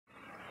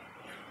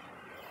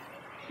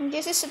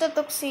This is the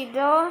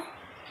Tuxedo,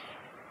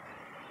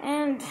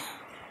 and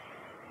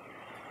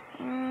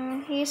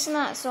he's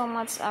not so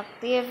much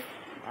active.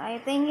 I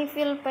think he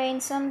feel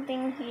pain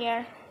something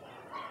here.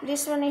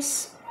 This one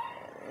is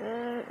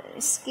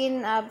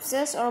skin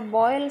abscess or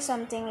boil,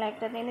 something like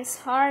that, and it's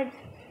hard.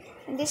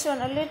 And this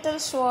one a little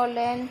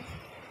swollen.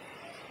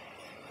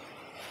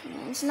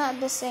 It's not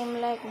the same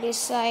like this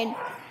side.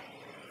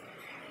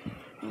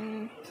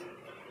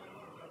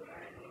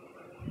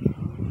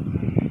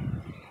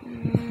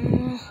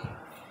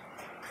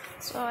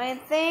 So I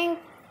think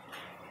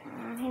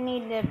he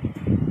needed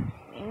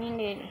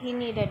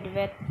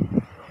vet.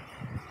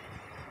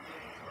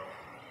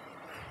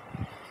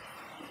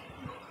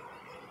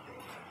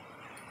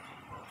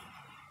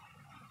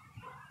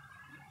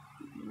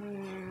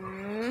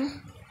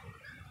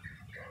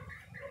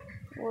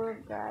 Poor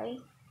guy.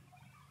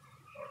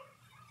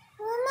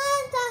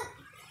 Mamata.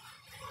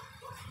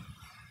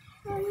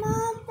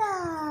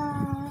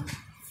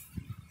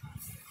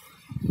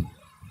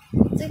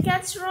 The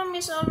cat's room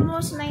is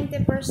almost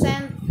 90%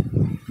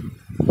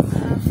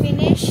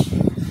 finished.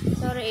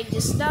 Sorry, it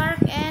is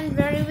dark and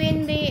very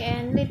windy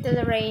and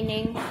little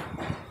raining.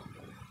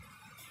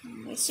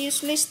 It's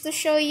useless to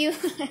show you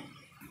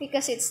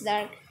because it's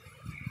dark.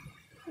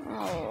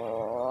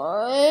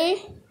 Oh,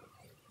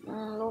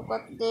 look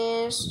at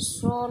this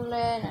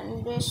swollen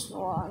and this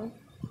one.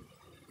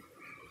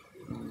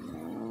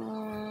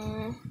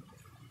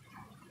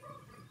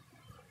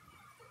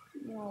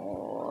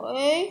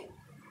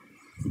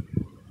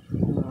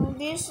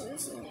 This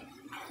is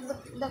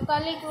the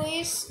Calico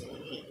is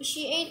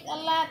she ate a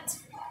lot.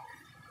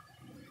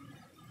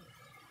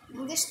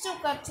 These two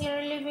cats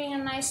here living a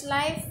nice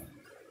life.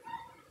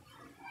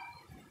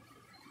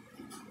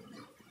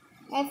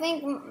 I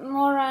think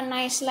more a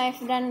nice life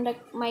than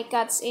my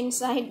cats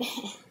inside.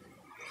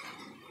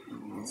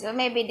 So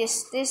maybe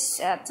this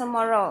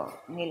tomorrow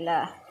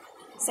we'll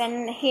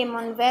send him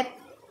on vet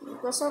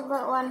because of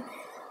that one.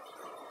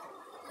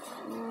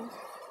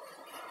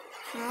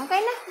 Okay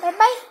na, bye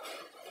bye.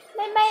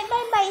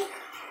 Bye.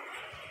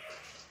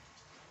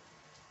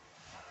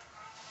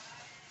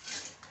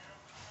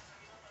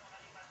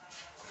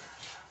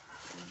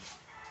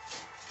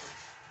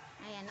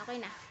 Ayan, okay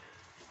na.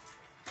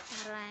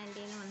 Para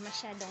hindi naman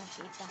masyadong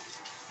kita.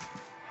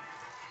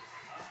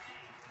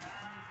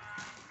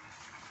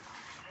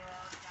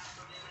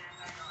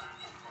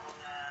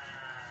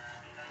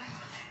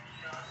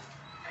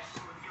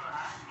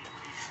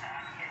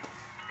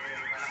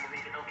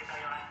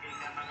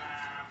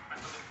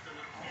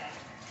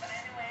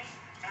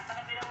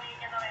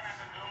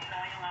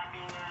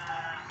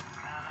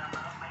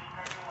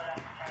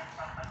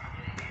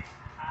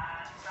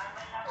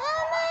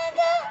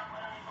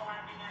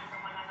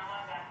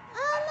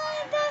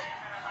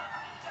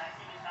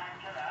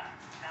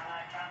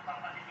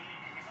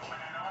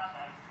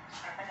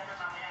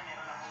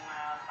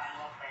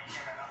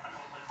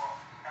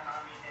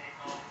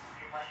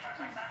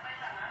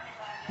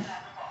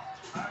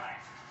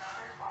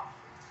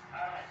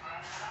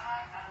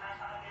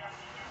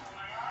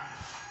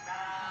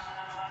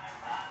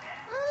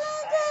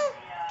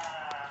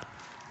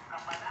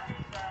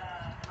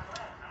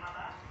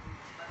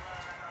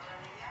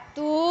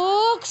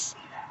 Tux!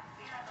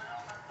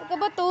 Ika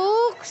ba,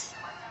 Tux?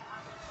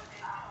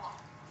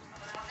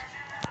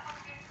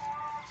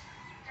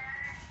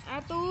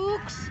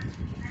 Tux?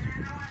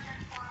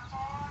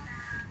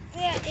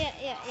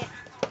 Yeah.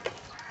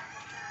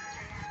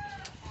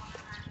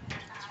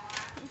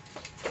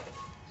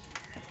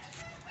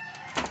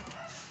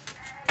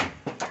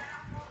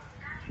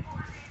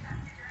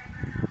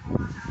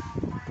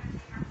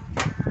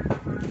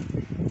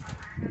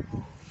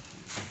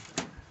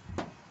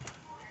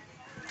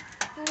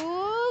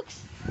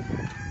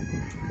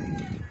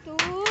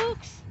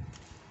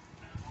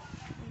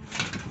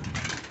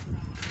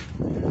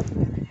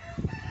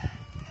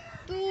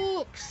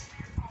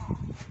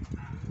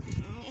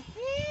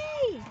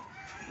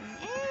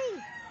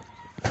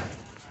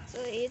 So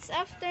it's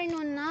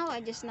afternoon now.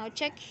 I just now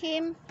check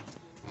him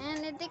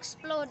and it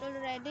exploded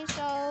already,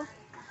 so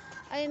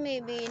I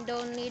maybe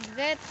don't need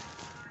vet.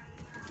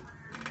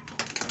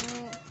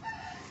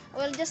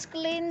 We'll just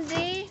clean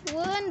the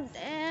wound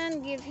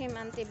and give him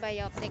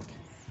antibiotic.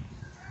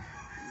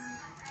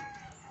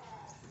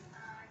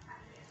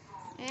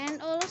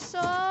 And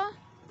also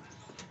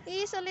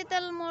he's a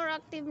little more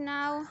active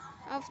now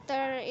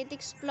after it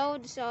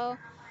explodes, so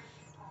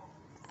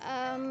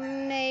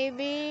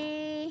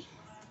maybe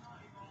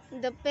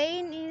the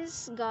pain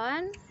is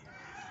gone,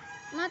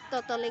 not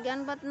totally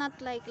gone, but not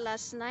like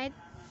last night.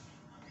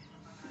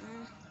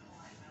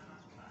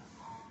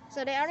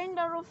 So they are in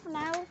the roof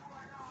now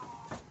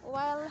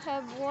while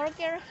have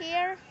worker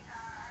here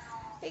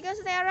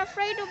because they are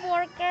afraid of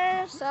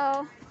workers,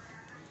 so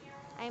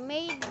I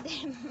made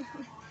them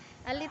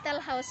a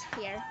little house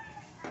here.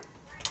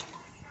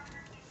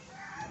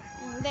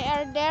 They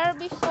are there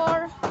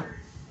before.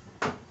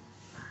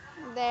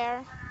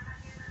 There.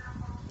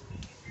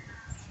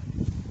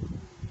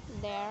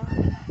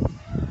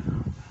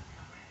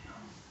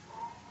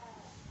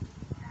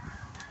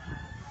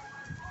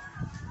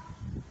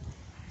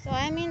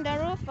 climbing the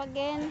roof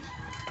again.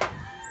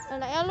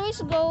 And I always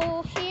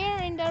go here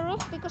in the roof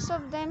because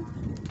of them.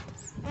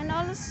 And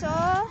also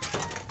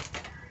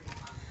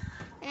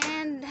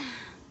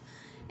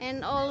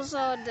and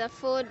also the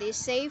food is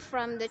safe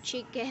from the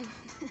chicken.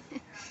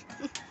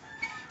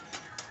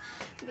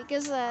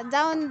 Because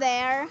down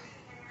there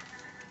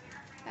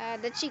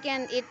the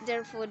chicken eat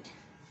their food.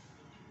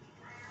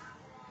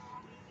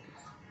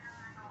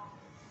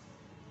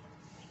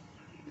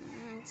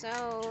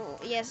 So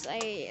yes,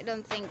 I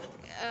don't think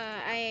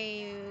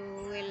I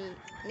will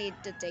need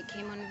to take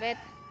him on vet.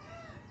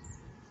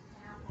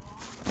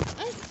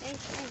 Hey, hey,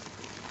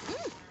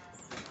 hey.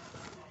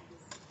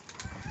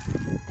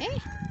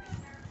 Hey.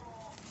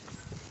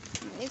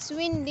 It's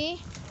windy.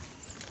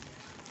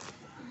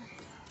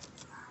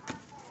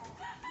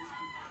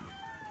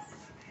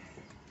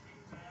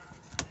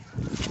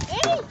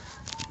 Hey! Oh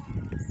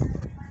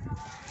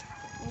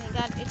my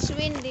god, it's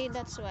windy,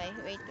 that's why.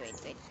 Wait, wait,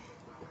 wait.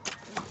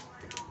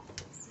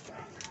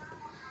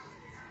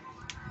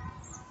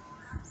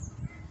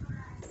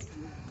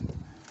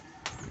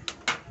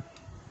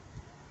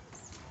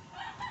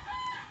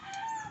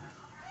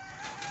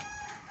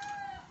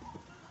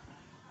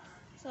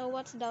 So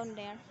what's down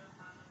there?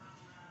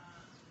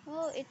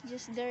 Oh, it's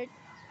just dirt.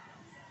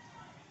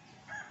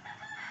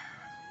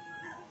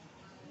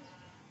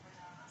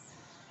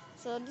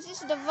 So this is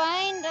the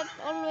vine that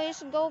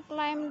always go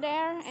climb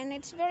there, and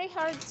it's very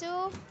hard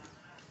to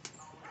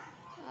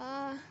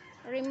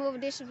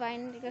remove this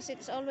vine because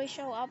it's always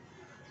show up.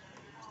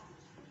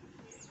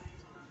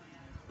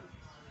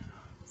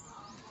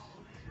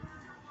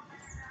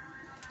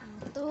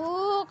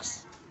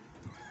 Tux,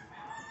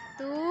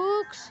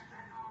 Tux.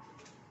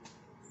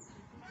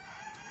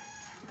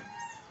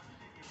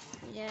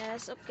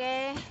 Yes,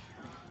 okay.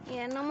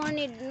 Yeah, no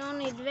need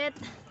vet.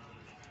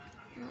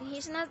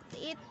 He's not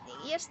eat.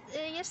 Yes,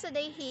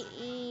 yesterday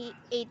he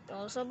ate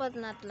also, but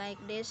not like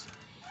this.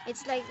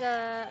 It's like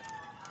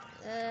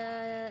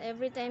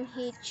every time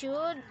he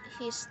chewed,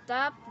 he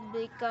stopped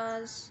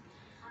because,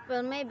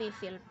 well, maybe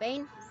feel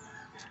pain.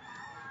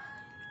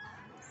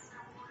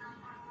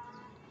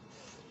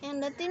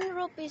 And the tin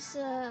rope is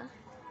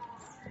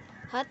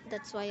hot.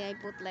 That's why I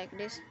put like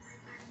this.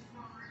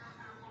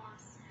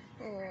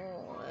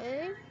 Oh,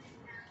 eh?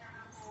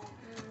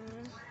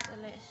 So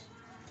let's.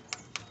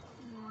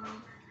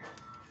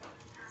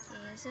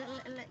 Yeah, so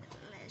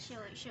let's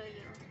show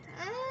you.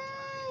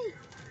 Hey,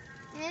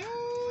 hey.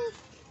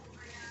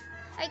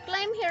 I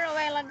climbed here a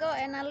while ago,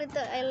 and a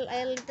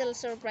little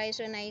surprised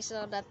when I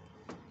saw that.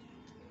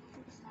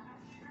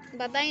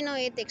 But I know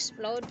it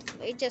explode.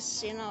 It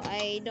just,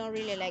 I don't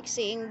really like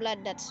seeing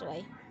blood. That's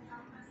why.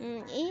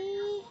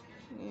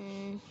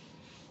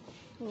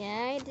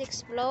 Yeah, it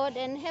explode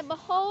and have a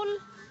hole.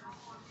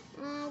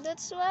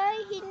 That's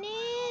why he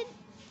need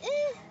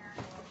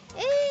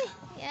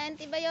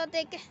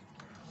antibiotic.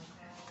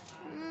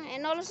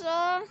 And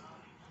also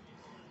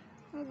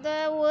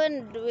the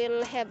wound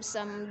will have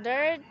some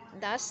dirt,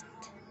 dust,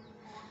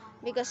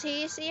 because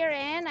he is here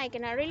and I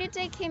cannot really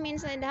take him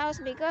inside the house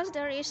because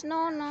there is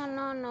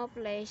no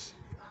place.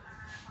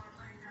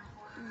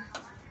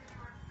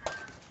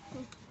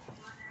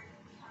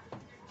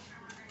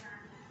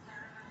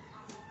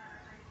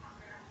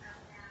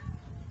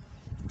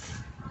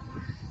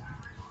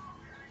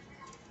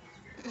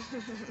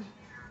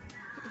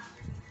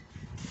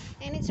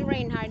 And it's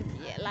rained hard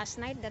last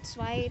night, that's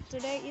why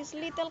today is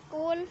little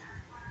cool.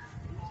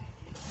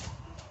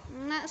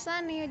 Not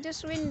sunny,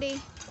 just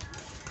windy.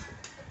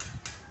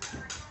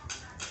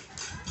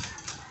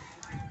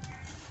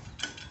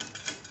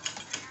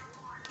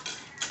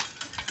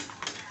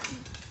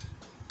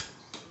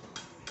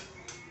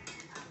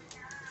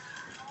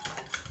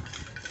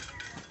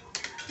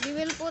 We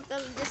will put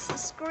this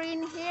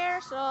screen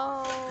here,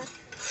 so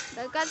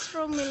the cat's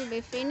room will be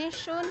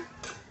finished soon,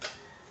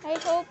 I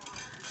hope.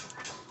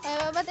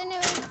 But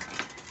anyway,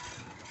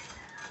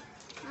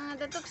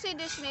 the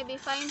tuxedos may be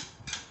fine,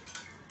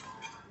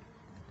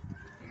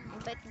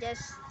 but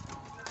just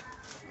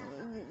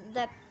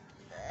that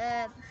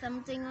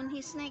something on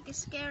his neck is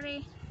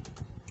scary.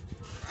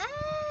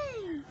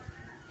 Ay!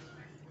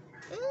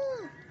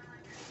 Ooh.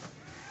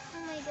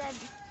 Oh my god.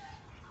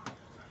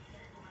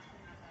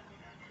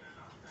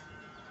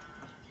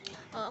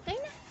 Oh, okay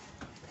na.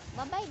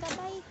 Bye-bye,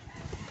 bye-bye.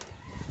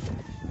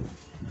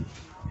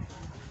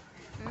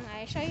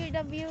 I show you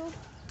the view.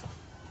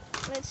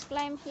 Let's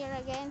climb here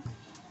again.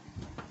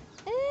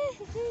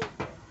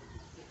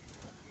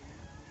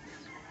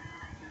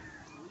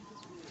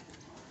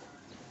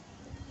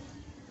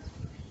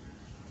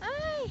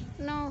 Ay,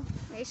 no,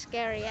 it's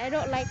scary. I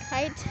don't like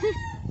height.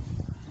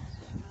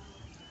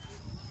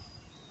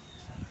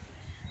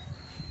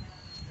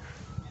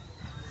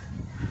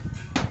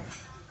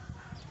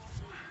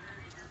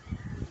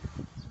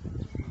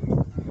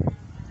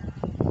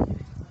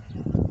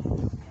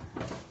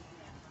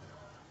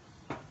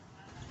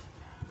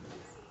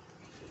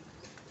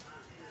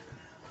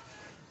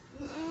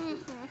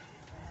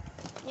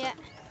 Yeah.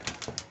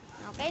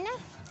 Okay na.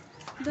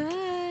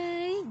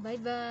 Bye.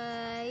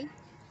 Bye-bye.